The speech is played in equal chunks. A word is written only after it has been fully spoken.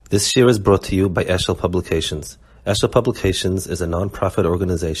This year is brought to you by Eshel Publications. Eshel Publications is a non-profit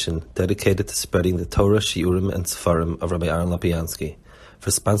organization dedicated to spreading the Torah, Shiurim, and Sefarim of Rabbi Aaron Lopiansky. For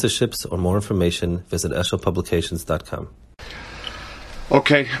sponsorships or more information, visit eshelpublications.com.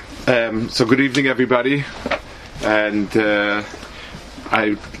 Okay, so good evening, everybody, and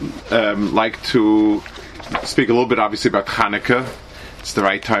I'd like to speak a little bit, obviously, about Chanuka. It's the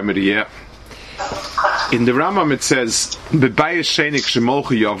right time of the year. In the Rambam it says, "Bebayis shenik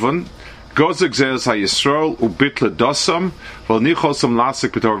shemolchu yovon, gozek zeres hayisrael ubitle dosam, vol nichosam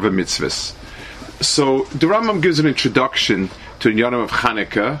lasik b'torah v'mitzvahs." So the Rambam gives an introduction to the Yonam of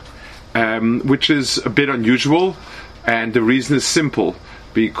Chanuka, which is a bit unusual, and the reason is simple,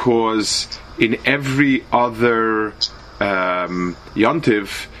 because in every other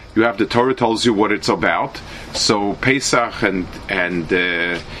Yontiv, you have the Torah tells you what it's about. So Pesach and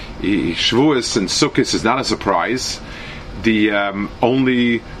Shavuos and Sukkot is not a surprise. The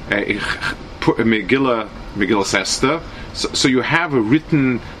only Megillah Esther. So you have a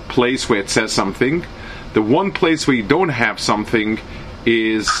written place where it says something. The one place where you don't have something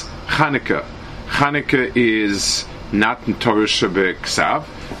is Chanuka. Chanuka is not in Torah Shebeksav.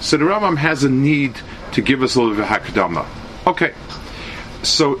 So the Rambam has a need to give us a little bit of Hakdama. Okay.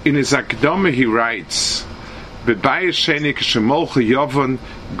 So in his Akdama he writes, "Bebayis shenik shemolchu yovon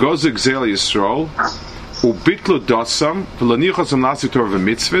gozek zel Yisrael ubitlu dosam v'lanichosam lasik Torah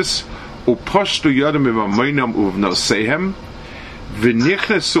v'mitzvahs uposhtu yodam imamoinam uvnosehem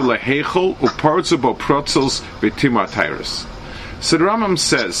v'nichnesu lehechol uparzu bo protzels v'timar tyrus." So the Rambam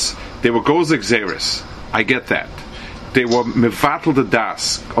says they were gozek zeres. I get that. They were mevatel the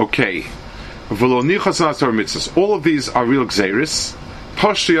das. Okay. V'lanichosam lasik Torah v'mitzvahs. All of these are real zeres.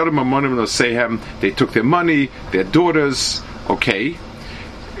 They took their money, their daughters, okay.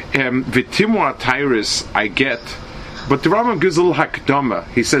 V'timur Tyrus, I get, but the Rambam gives a little hakdama.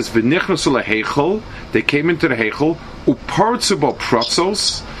 He says, "V'nichnasu lehechol," they came into the hechol, upartzubo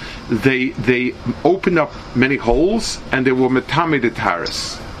protzos, they opened up many holes, and they were metame the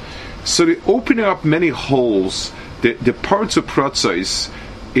Tyrus. So the opening up many holes, the parts of protzos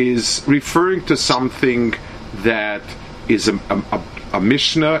is referring to something that is a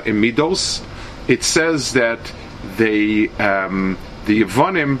Mishnah in Midos. It says that the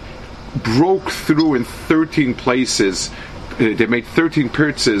Yevonim broke through in 13 places. They made 13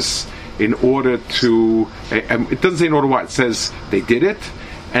 pirzes in order to. It doesn't say in order what. It says they did it,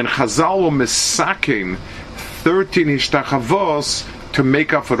 and Chazal were misaking 13 hishtachavos to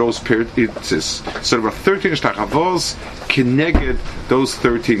make up for those pirzes. So there were 13 hishtachavos connected those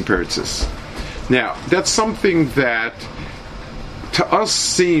 13 pirzes. Now that's something that to us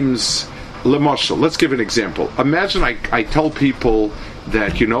seems lemoshel. Let's give an example. Imagine I tell people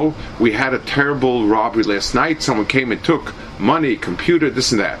that, we had a terrible robbery last night. Someone came and took money, computer,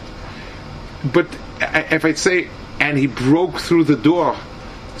 this and that. But if I say, and he broke through the door,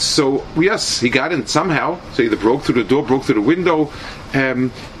 so yes, he got in somehow. So either broke through the door, broke through the window.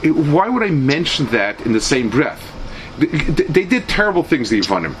 Why would I mention that in the same breath? They did terrible things, the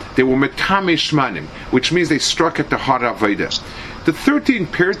Yevonim. They were metame shmanim, which means they struck at the heart of Avodah. The 13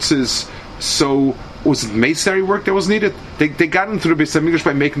 pirzes, so was masonry work that was needed? They got into the Beis HaMikdash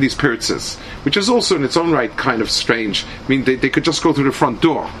by making these pirzes, which is also in its own right kind of strange. I mean, they could just go through the front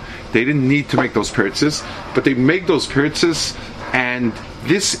door. They didn't need to make those pirzes, but they make those pirzes, and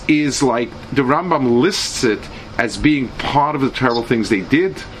this is like, the Rambam lists it as being part of the terrible things they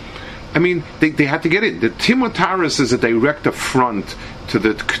did. I mean, they had to get in. The Timur Taurus is a direct affront to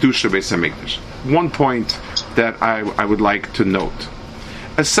the Kedusha Beis HaMikdash. One point that I would like to note.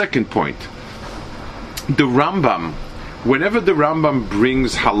 A second point. The Rambam, whenever the Rambam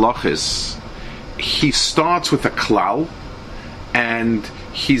brings halachis, he starts with a klal, and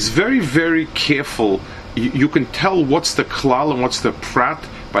he's very, very careful. You can tell what's the klal and what's the prat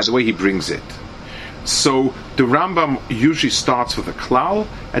by the way he brings it. So the Rambam usually starts with a klal,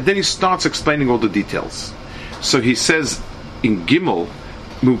 and then he starts explaining all the details. So he says in Gimel,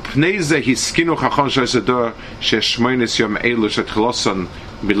 Mupneze hiskinu chachon sheisador sheshmoines yom elu shetchiloson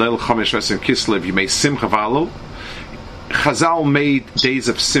milel chomesh vesen kislev yimei simcha v'halal. Chazal made days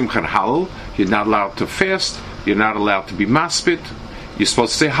of simcha and halal. You're not allowed to fast. You're not allowed to be maspit. You're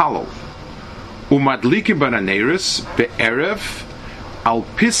supposed to say halal. Umadlikim bananeris be'erev al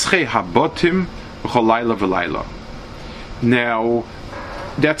pischei habotim v'cholayla v'layla. Now,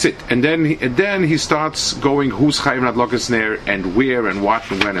 that's it. And then he starts going who's chayim adlokas ner and where and what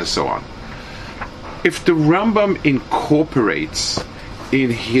and when and so on. If the Rambam incorporates in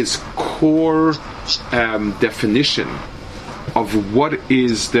his core definition of what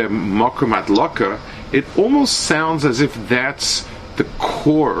is the makom adloka, it almost sounds as if that's the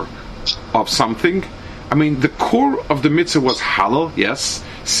core of something. I mean, the core of the mitzvah was halal, yes,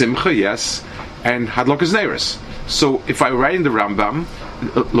 simcha, yes, and hadlokas neiros. So if I write in the Rambam,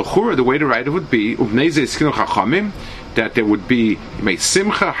 l'chura, the way to write it would be that there would be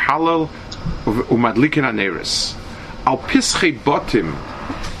simcha, halal, umadlikin neiros. Al pischei botim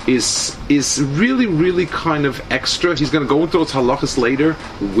is really, really kind of extra. He's going to go into those halachas later,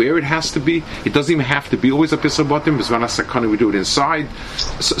 where it has to be. It doesn't even have to be always a pischei botim, because we do it inside.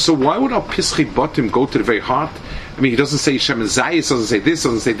 So why would our pischei botim go to the very heart? I mean, he doesn't say Shem Zayis, doesn't say this,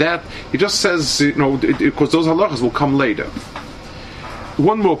 doesn't say that. He just says, because those halachas will come later.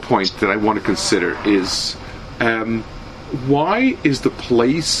 One more point that I want to consider is, why is the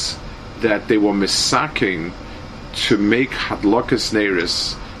place that they were misaking to make hadlokas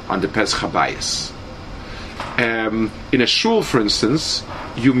neiros on the Pesach Habayis? In a shul, for instance,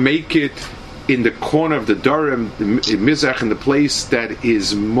 you make it in the corner of the Durham, the Mizrach, in the place that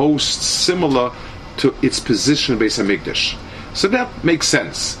is most similar to its position in Beis HaMikdash. So that makes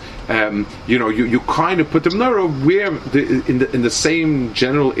sense. You kind of put the menorah where in the same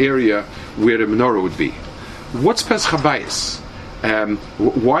general area where the menorah would be. What's Pesach Habayis?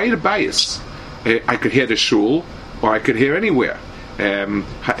 Why the bayis? I could hear the shul, or I could hear anywhere.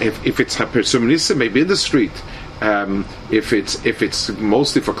 If it's Persuminissa, maybe in the street. If it's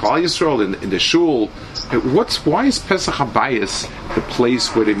mostly for Klal Yisrael in the shul, why is Pesach Habayis the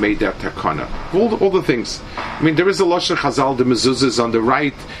place where they made that takana? All the things. I mean, there is a lashon Chazal, the mezuzahs on the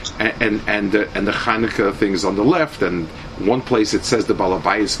right, and the Chanuka things on the left, and one place it says the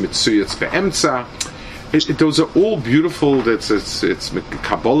balabayis mitzuyatz be'emtza. Those are all beautiful. It's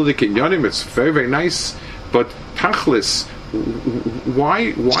Kabbalic inyanim. It's very, very nice. But tachlis,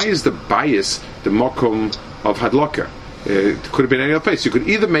 why is the bias the mokum of hadlaka? It could have been any other place. You could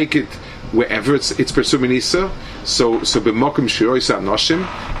either make it wherever it's persuminisa, so b'mokum shiroisa anoshim,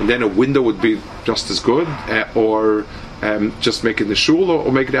 and then a window would be just as good, or just make it in the shul,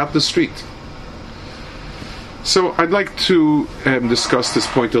 or make it out the street. So I'd like to discuss this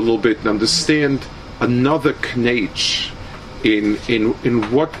point a little bit and understand another knach in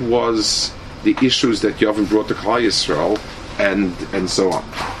what was the issues that Yavin brought to Klal Yisrael, and so on.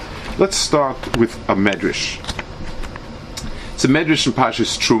 Let's start with a medrash. It's a medrash in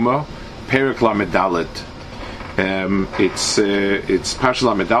Parshas Truma, Perek Lamed Daled. It's Parshas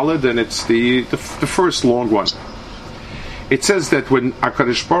Lamed Daled, and it's the first long one. It says that when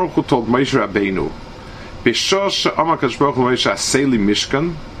HaKadosh Baruch Hu told Moshe Rabbeinu, B'shor she'amar HaKadosh Baruch Hu Moshe asei li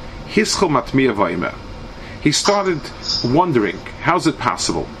mishkan, hischol matmiya v'omer. He started wondering, how's it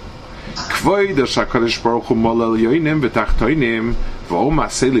possible? Kvoid HaKadosh Baruch Hu molel yoinim v'tachtoinim v'oma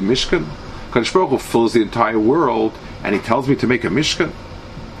asei li mishkan. HaKadosh Baruch Hu fills the entire world, and he tells me to make a mishkan.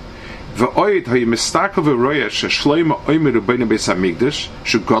 V'oid ha'yimistakel v'roya she'shloima oimer u'beinu beis hamikdash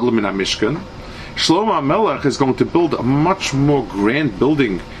she'godol min ha'mishkan. Shlomo HaMelech is going to build a much more grand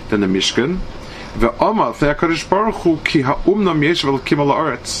building than the Mishkan. And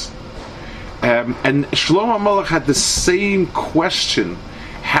Shlomo HaMelech had the same question: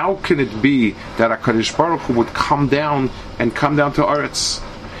 how can it be that HaKadosh Baruch Hu would come down to Eretz?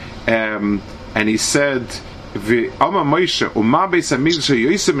 And he said, so Moshe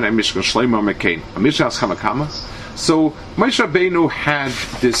Rabbeinu had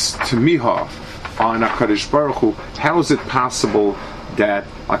this tamiha on HaKadosh Baruch Hu. How is it possible that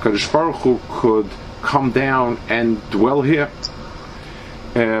HaKadosh Baruch Hu could come down and dwell here?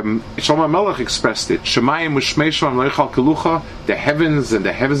 Shlomo Melech expressed it. Shemayim u'shmeisham loichal kelucha. The heavens and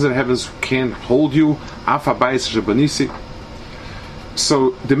the heavens and heavens can't hold you. Af habayis shebanisi.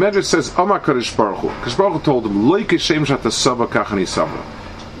 So the Medrash says, Amar HaKadosh Baruch Hu. HaKadosh Baruch Hu told him, Lo kishem shata sava kach ani sava.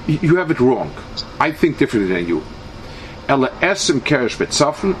 You have it wrong. I think differently than you. Ela esim keresh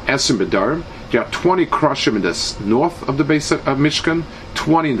betzafon, esim bedarim. There are 20 krushim in the north of the base of Mishkan,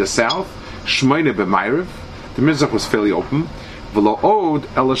 20 in the south. Shmeine b'mayrev. The Mizrach was fairly open. V'lo od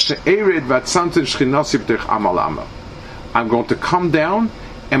ela she'ered v'atzantin shchinasi b'derech amal amma. I'm going to come down,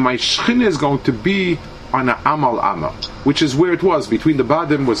 and my shchina is going to be on an amal amma, which is where it was. Between the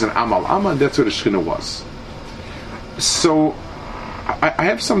badim was an amal amma, and that's where the shchina was. So I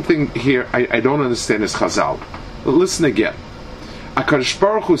have something here I don't understand as Chazal. Listen again. HaKadosh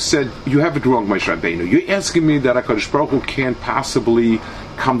Baruch Hu said, you have it wrong, Moshe Rabbeinu. You're asking me that HaKadosh Baruch Hu can't possibly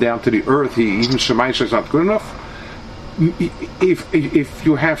come down to the earth. Even Shemayish is not good enough. If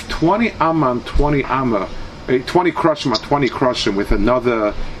you have 20 amma and 20 amma, 20 krushim or 20 krushim with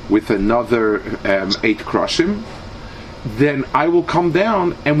another 8 krushim, then I will come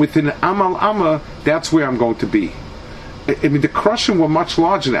down, and within amal amma, that's where I'm going to be. I mean, the krushim were much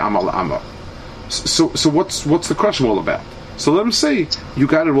larger than amal amma. So what's the krushim all about? So let him say, you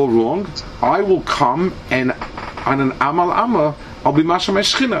got it all wrong. I will come and on an Amal Amma, I'll be Masha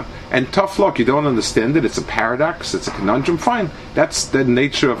Meshchina. And tough luck, you don't understand it, it's a paradox, it's a conundrum, fine. That's the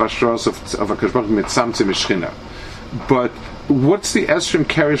nature of Ashras of HaKadosh Baruch Hu Mitzamtzim Meshchina. But what's the Esrim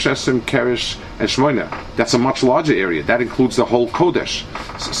Kerish, and Shmoina? That's a much larger area. That includes the whole Kodesh.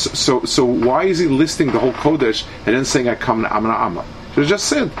 So why is he listing the whole Kodesh and then saying I come to Amana Amma? So he just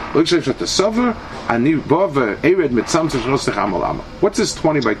said, what's this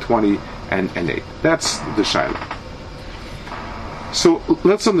 20 by 20 and 8? That's the Shaila. So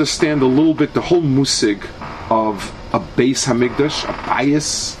let's understand a little bit the whole musig of a Beis Hamikdash, a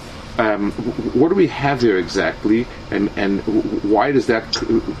bias. What do we have here exactly, and why does that?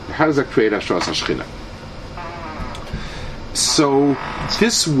 How does that create Ashras Hashchina? So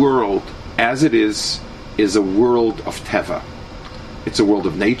this world, as it is a world of teva. It's a world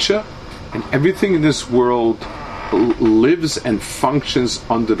of nature, and everything in this world lives and functions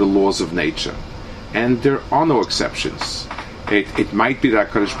under the laws of nature, and there are no exceptions. It might be that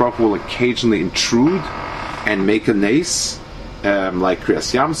HaKadosh Baruch Hu will occasionally intrude and make a nace, like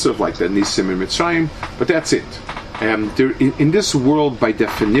Kriyas Yamsuf, like the Nisim in Mitzrayim, but that's it. In this world, by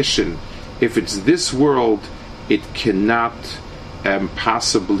definition, if it's this world, it cannot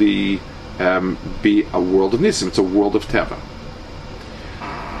possibly be a world of Nisim. It's a world of Teva.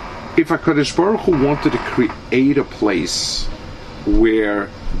 If HaKadosh Baruch Hu wanted to create a place where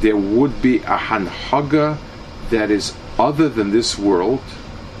there would be a Hanhaga that is other than this world,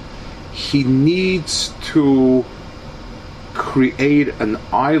 he needs to create an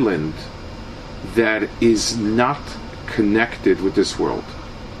island that is not connected with this world.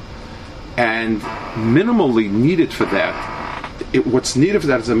 And minimally needed for that, what's needed for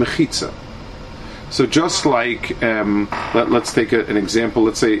that is a mechitza. So just like, let's take an example,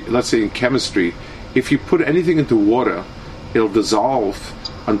 let's say in chemistry, if you put anything into water, it'll dissolve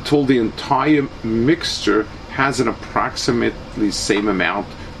until the entire mixture has an approximately same amount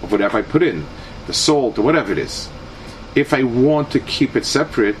of whatever I put in, the salt or whatever it is. If I want to keep it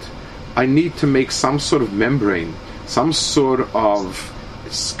separate, I need to make some sort of membrane, some sort of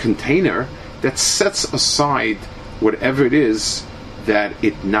container that sets aside whatever it is that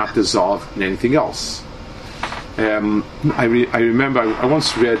it not dissolve in anything else. I remember I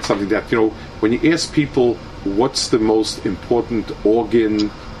once read something that, when you ask people what's the most important organ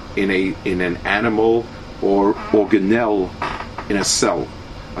in an animal or organelle in a cell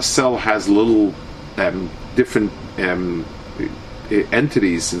has little different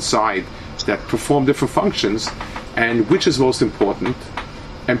entities inside that perform different functions, and which is most important?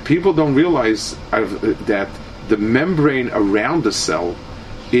 And people don't realize that the membrane around the cell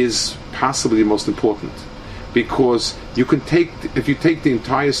is possibly the most important, because if you take the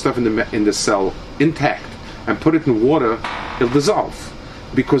entire stuff in the cell intact and put it in water, it'll dissolve,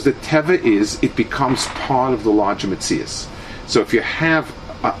 because the teva it becomes part of the larger metzias. So if you have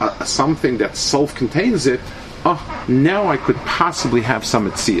something that self-contains it, now I could possibly have some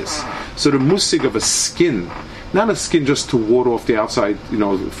metzias. So the musig of a skin, not a skin just to ward off the outside,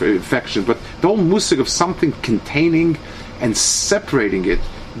 for infection, but the whole musig of something containing and separating it,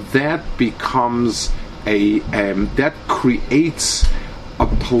 that becomes that creates a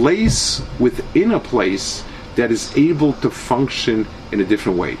place within a place that is able to function in a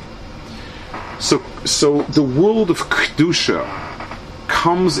different way. So the world of Kedusha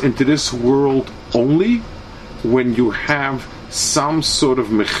comes into this world only when you have some sort of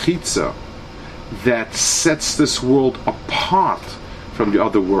mechitza that sets this world apart from the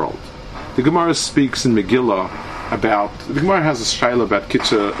other world. The Gemara speaks in Megillah about, the Gemara has a shaila about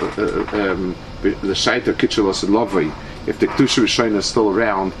Kitcha, the Shaita Kitcha Lasalovai, if the Kedusha Rishayna is still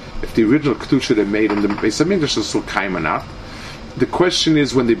around, if the original Kedusha they made in the Beis HaMikdash is still kaim or not. The question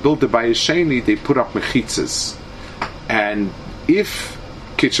is, when they built the Bayis Sheni, they put up mechitzas, and if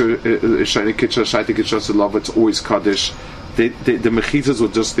Kitcha Shaita Kitcha Lasalovai, it's always Kaddish, the mechitzas were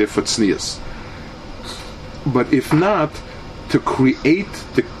just there for tznius. But if not, to create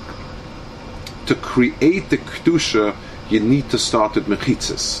the kedusha, you need to start with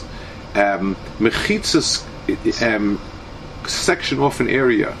mechitzas. Mechitzas section off an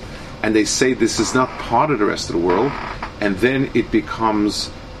area, and they say this is not part of the rest of the world, and then it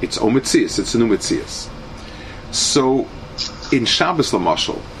becomes its own metzias, it's a new metzias. So in Shabbos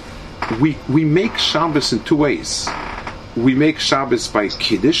Lamashal, we make Shabbos in two ways. We make Shabbos by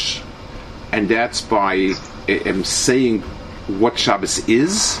Kiddush, and that's by saying what Shabbos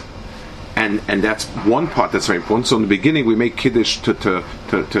is, and that's one part that's very important. So in the beginning, we make Kiddush to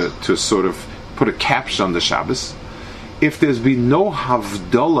sort of put a caption on the Shabbos. If there's been no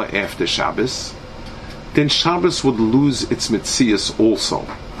Havdalah after Shabbos, then Shabbos would lose its mitzias also.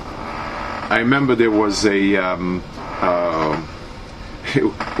 I remember there was a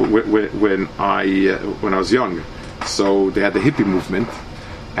when I was young, so they had the hippie movement,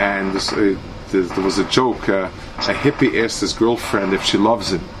 and there was a joke. A hippie asked his girlfriend if she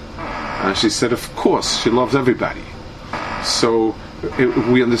loves him, and she said, "Of course, she loves everybody." So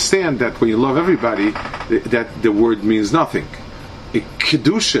we understand that when you love everybody, that the word means nothing. A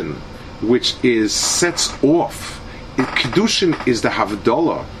kedushin, which sets off. Kedushin is the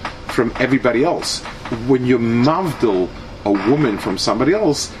havdalah from everybody else. When you mavdil a woman from somebody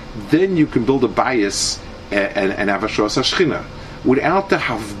else, then you can build a bias and have a shos hashchina. Without the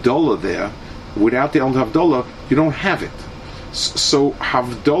havdalah there, without the havdalah, you don't have it. So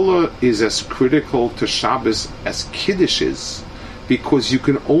havdalah is as critical to Shabbos as Kiddush is, because you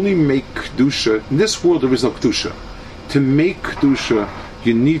can only make kedusha. In this world, there is no kedusha. To make kedusha,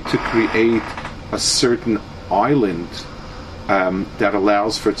 you need to create a certain island that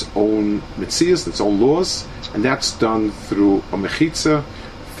allows for its own mitzias, its own laws, and that's done through a mechitza,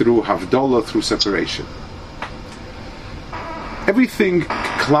 through havdalah, through separation. Everything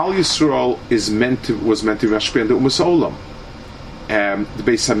Klal Yisrael was meant to be mashpia on the Umas Olam. The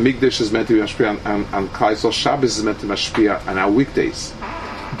Beis Hamikdash is meant to be mashpia on Klal Yisrael. Shabbos is meant to be mashpia on our weekdays.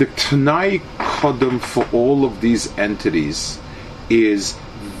 The Tanai Kodem for all of these entities is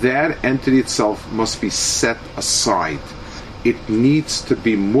that entity itself must be set aside. It needs to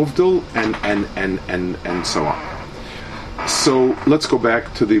be muvdal and so on. So let's go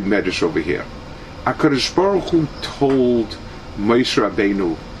back to the Medrash over here. HaKadosh Baruch Hu told Moshe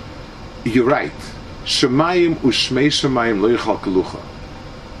Rabbeinu, you're right, Shemayim u'shmei Shemayim lo yichalkelucha.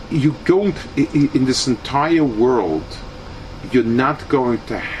 You don't, in this entire world, you're not going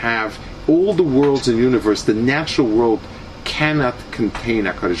to have all the worlds in the universe. The natural world cannot contain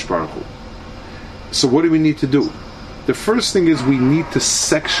HaKadosh Baruch Hu. So what do we need to do? The first thing is we need to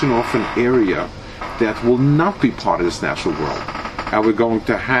section off an area that will not be part of this natural world. And we're going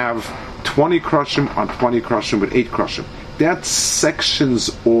to have 20 krushim on 20 krushim with 8 krushim. That sections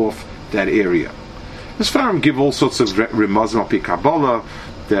off that area. This Farim give all sorts of remazim al pi Kabbalah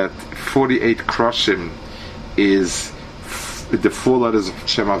that 48 krushim is the 4 letters of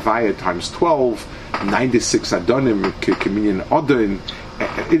Shem Havaya times 12, 96 Adonim, Keminyan Odin,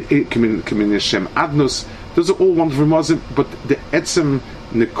 Keminyan Shem Adnus. Those are all wonderful remazim, but the etzem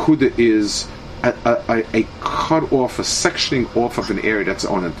nekuda is a cut off, a sectioning off of an area that's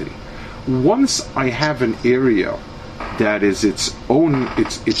its own entity. Once I have an area that is its own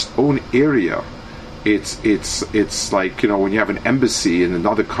area, it's like, when you have an embassy in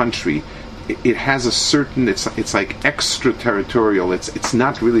another country, it has a certain, it's like extraterritorial. It's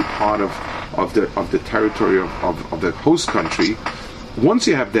not really part of the territory of the host country. Once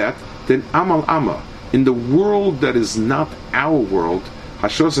you have that, then amal amma. In the world that is not our world,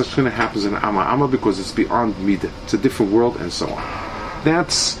 Hashos Hashchina happens in Amma Amma because it's beyond Midah. It's a different world, and so on.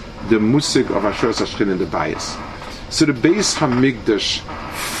 That's the musig of Hashos Hashchina in the bias. So the Beis Hamikdash,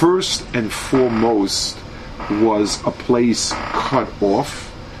 first and foremost, was a place cut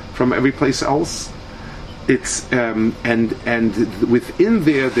off from every place else. It's and within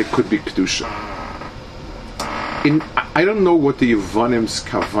there could be kedusha. I don't know what the Yevanim's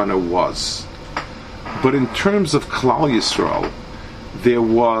kavana was. But in terms of Klal Yisrael, there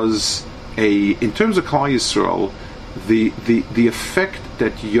was in terms of Klal Yisrael, the effect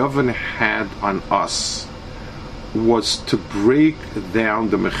that Yavan had on us was to break down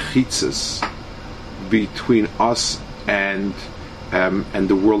the mechitzas between us and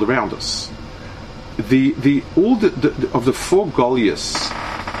the world around us. Of the 4 Goliaths,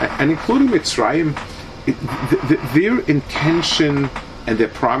 and including Mitzrayim, their intention and their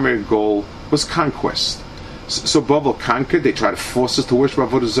primary goal was conquest. So Bavel conquered. They tried to force us to worship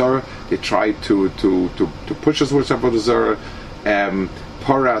Avodah Zarah. They tried to push us to worship Avodah Zarah.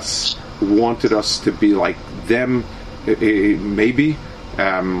 Paras wanted us to be like them. Maybe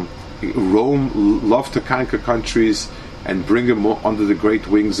Rome loved to conquer countries and bring them under the great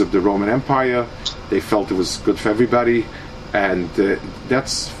wings of the Roman Empire. They felt it was good for everybody, and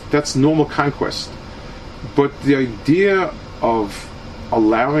that's normal conquest. But the idea of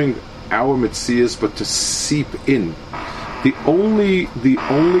allowing our mitzias, but to seep in. The only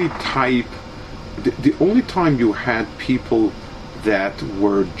time you had people that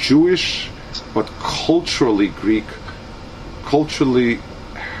were Jewish but culturally Greek, culturally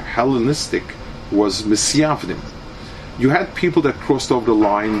Hellenistic, was Messiavnim. You had people that crossed over the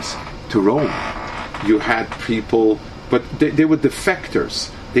lines to Rome. You had people, but they were defectors.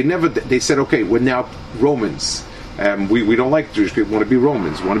 They said, okay, we're now Romans. We don't like Jewish people, we want to be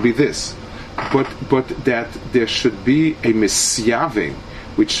Romans, we want to be this. but that there should be a misyaving,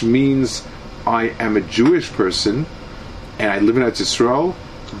 which means I am a Jewish person and I live in Eretz Yisrael,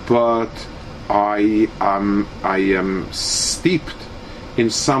 but I am steeped in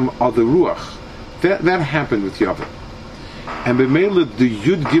some other ruach. That happened with Yavin. And b'meila the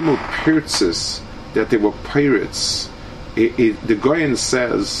Yud Gimel Pirtzes that they were pirates. The Goyen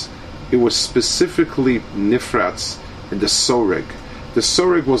says it was specifically nifratz in the soreg. The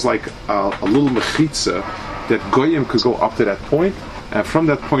soreg was like a little mechitza that Goyim could go up to that point, and from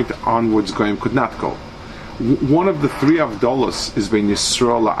that point onwards Goyim could not go. One of the three Avdolos is Ben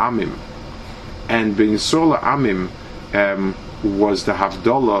Yisrael Amim, and Ben Yisrael Amim was the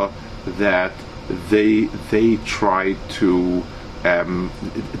Havdalah that they tried to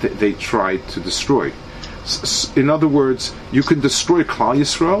destroy. In other words, you can destroy Klal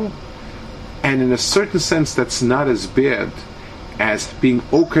Yisrael, and in a certain sense that's not as bad as being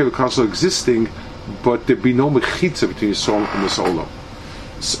okay with Klal Yisrael existing, but there be no mechitza between Yisrael and this olam.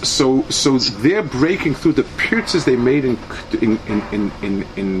 So they're breaking through. The pirtzes they made in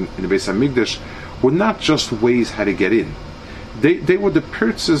the Beis Hamikdash were not just ways how to get in. They were, the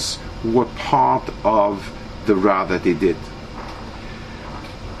pirtzes were part of the ra that they did.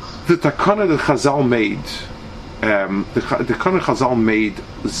 The takana that Chazal made, the takana Chazal made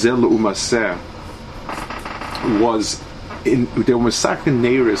zel umaseh was in they were masakin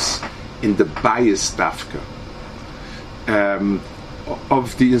neiris in the bias dafka.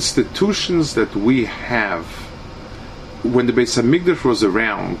 Of the institutions that we have, when the Beis Hamikdash was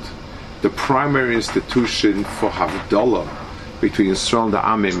around, the primary institution for Havdalah between Yisrael and the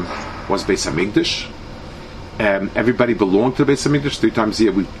Amim was Beis Hamikdash. Everybody belonged to the Beis Hamikdash. 3 times a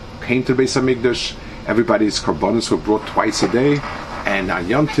year we came to the Beis Hamikdash. Everybody's korbanos were brought twice a day, and on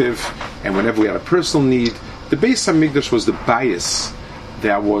Yom Tiv, and whenever we had a personal need, the Beis Hamikdash was the bias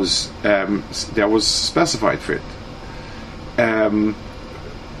that was specified for it. A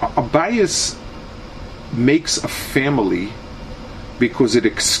bias makes a family because it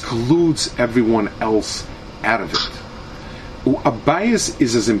excludes everyone else out of it. A bias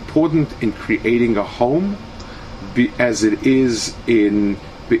is as important in creating a home as it is in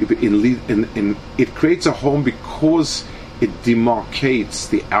it creates a home because it demarcates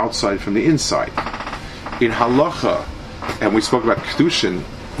the outside from the inside. In halacha, and we spoke about kedushin,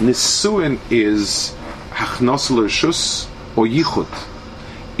 nisuin is hachnos l'reshus or yichud.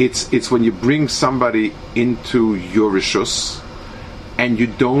 It's when you bring somebody into your reshus and you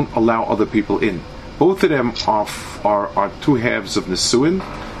don't allow other people in. Both of them are two halves of nisuin,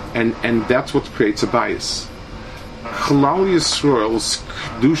 and that's what creates a bias. Klal Yisrael's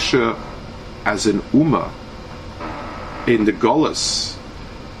kedusha as an ummah in the Golas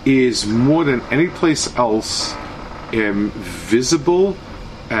is more than any place else visible,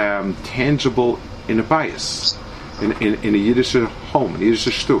 tangible in a bias, in a Yiddish home, in a Yiddish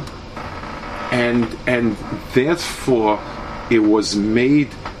shtub, and therefore it was made.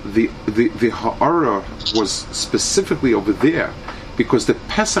 The ha'ara was specifically over there because the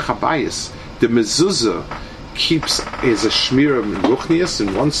Pesach habayis, the mezuzah, keeps is a shmir of ruchnias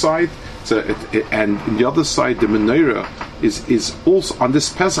in one side, and on the other side the menorah is also on this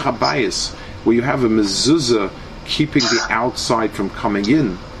Pesach habayis where you have a mezuzah keeping the outside from coming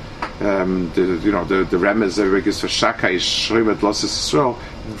in. The remez is for shakai shremet losses Yisrael.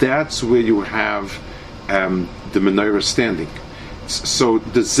 That's where you have the menorah standing. So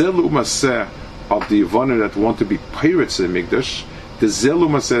the zelu maseh of the Yevonah that want to be pirates in the Mikdash, the zelu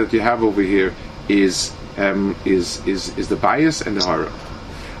maseh that you have over here is the bias and the hara.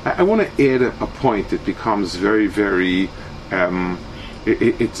 I want to add a point that becomes very, very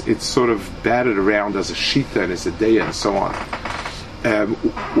it's sort of batted around as a shita and as a day and so on.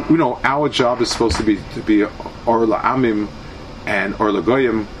 Our job is supposed to be or la'amim and or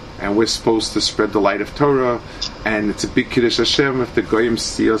la'goyim, and we're supposed to spread the light of Torah, and it's a big kiddush Hashem if the goyim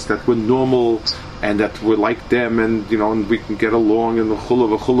see us that we're normal and that we're like them, and and we can get along, and the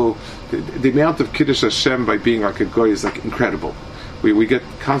chulu. The amount of kiddush Hashem by being like a goy is like incredible. We get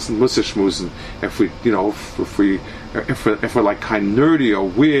constant mussar shmuzin if we're like kind of nerdy or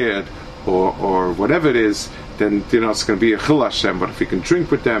weird or whatever it is, then it's going to be a chil Hashem. But if we can drink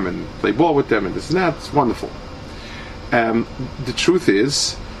with them and play ball with them and this and that, it's wonderful. The truth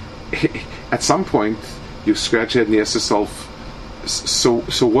is, at some point you scratch your head and you ask yourself, so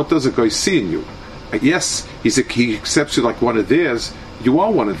what does a guy see in you? Yes, he accepts you like one of theirs. You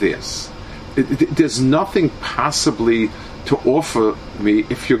are one of theirs. There's nothing possibly to offer me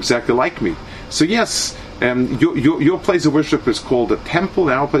if you're exactly like me. So yes, your place of worship is called a temple,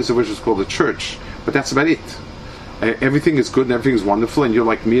 and our place of worship is called a church, but that's about it. everything is good and everything is wonderful, and you're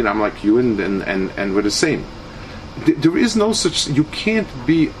like me and I'm like you, and we're the same. There is no such. You can't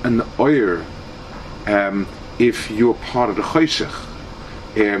be an oyer if you're part of the choshech,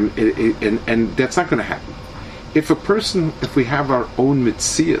 and that's not going to happen. If we have our own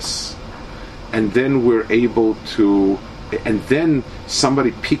mitzias, and then we're able to, and then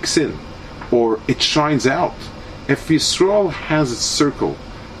somebody peeks in, or it shines out. If Yisrael has its circle,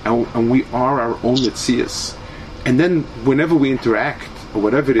 and we are our own mitzias, and then whenever we interact or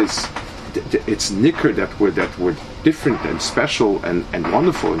whatever it is, it's nicker that we're different and special and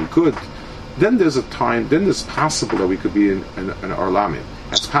wonderful and good. Then there's a time. Then it's possible that we could be in Arlamim.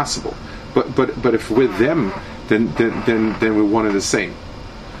 That's possible. But if we're them, then we're one and the same.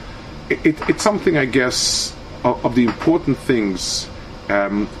 It's something, I guess, of the important things.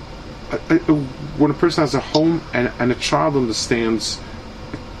 When a person has a home and a child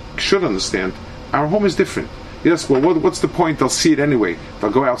should understand, our home is different. Yes, well, what's the point? They'll see it anyway.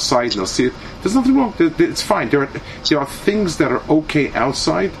 They'll go outside and they'll see it. There's nothing wrong. It's fine. There are things that are okay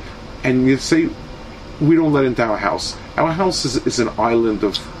outside, and you say we don't let into our house. Our house is an island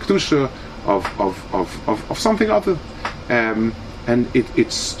of kedusha, of something other, and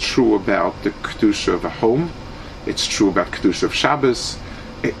it's true about the kedusha of a home. It's true about kedusha of Shabbos.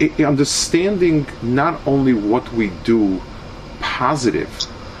 Understanding not only what we do positive,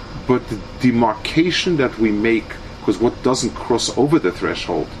 but the demarcation that we make, because what doesn't cross over the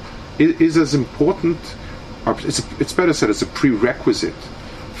threshold is as important. It's better said, it's a prerequisite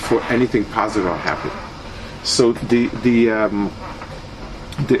for anything positive to happen. So the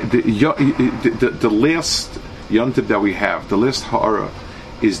last yontif that we have, the last ha'ara,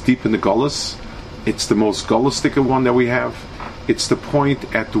 is deep in the Golus. It's the most Golustic one that we have. It's the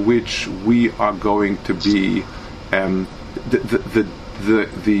point at which we are going to be.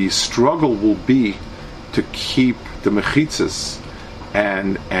 The struggle will be to keep the mechitzas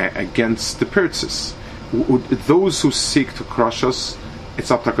and against the pirtzes. Those who seek to crush us,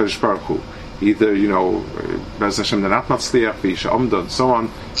 it's up to HaKadosh Baruch Hu. Either, Bez Hashem, they're not matzliach, v'isha omda, and so on,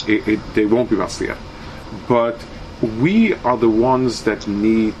 they won't be matzliach. But we are the ones that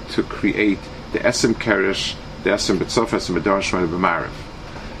need to create the Esem Keresh, the Esem B'tzof, Esem B'dar Shemay B'marev.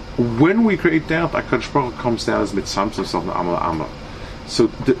 When we create that, HaKadosh Baruch Hu comes down as mitzamtzim himself in Amal Amal. So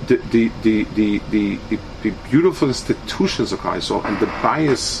the beautiful institutions of Klal Yisrael and the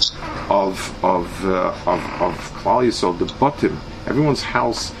bias of Klal Yisrael, the bottom, everyone's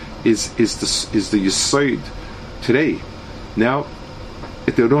house is the Yesod today. Now,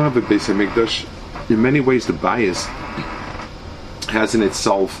 if they don't have a Beis HaMikdash, in many ways the bias has in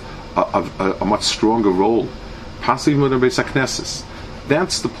itself a much stronger role, possibly more than Beis HaKnesses.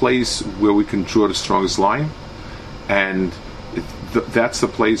 That's the place where we can draw the strongest line, and that's the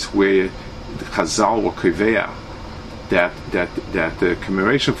place where the Chazal or Kivea, that the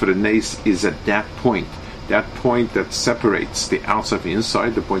commemoration for the Nes is at that point that separates the outside from the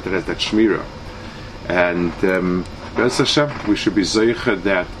inside, the point that has that Shmira. And Be'ez Hashem, we should be Zeicha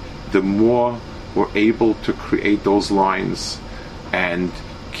that the more we're able to create those lines and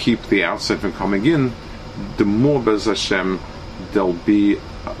keep the outside from coming in, the more Be'ez Hashem there'll be a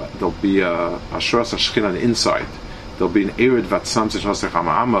Ashras HaShechina on the inside. There'll be an Ered Vatzam Zeshasech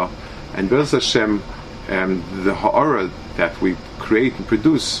Ama, and Be'ez Hashem, the Ha'ara that we create and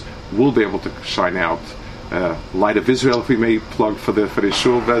produce will be able to shine out. Light of Israel, if we may plug for the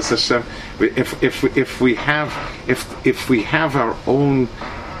Shul, Be'ez Hashem. If we have our own,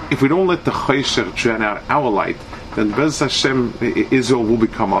 if we don't let the Chosher drown out our light, then Be'ez Hashem, Israel will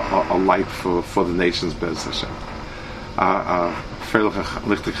become a light for the nations, Be'ez Hashem.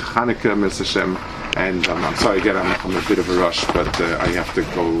 Lichtige Chanuka, Be'ez Hashem. And I'm sorry again, I'm a bit of a rush, but I have to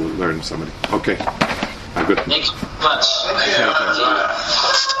go learn somebody. Okay, I'm good. Thanks so much.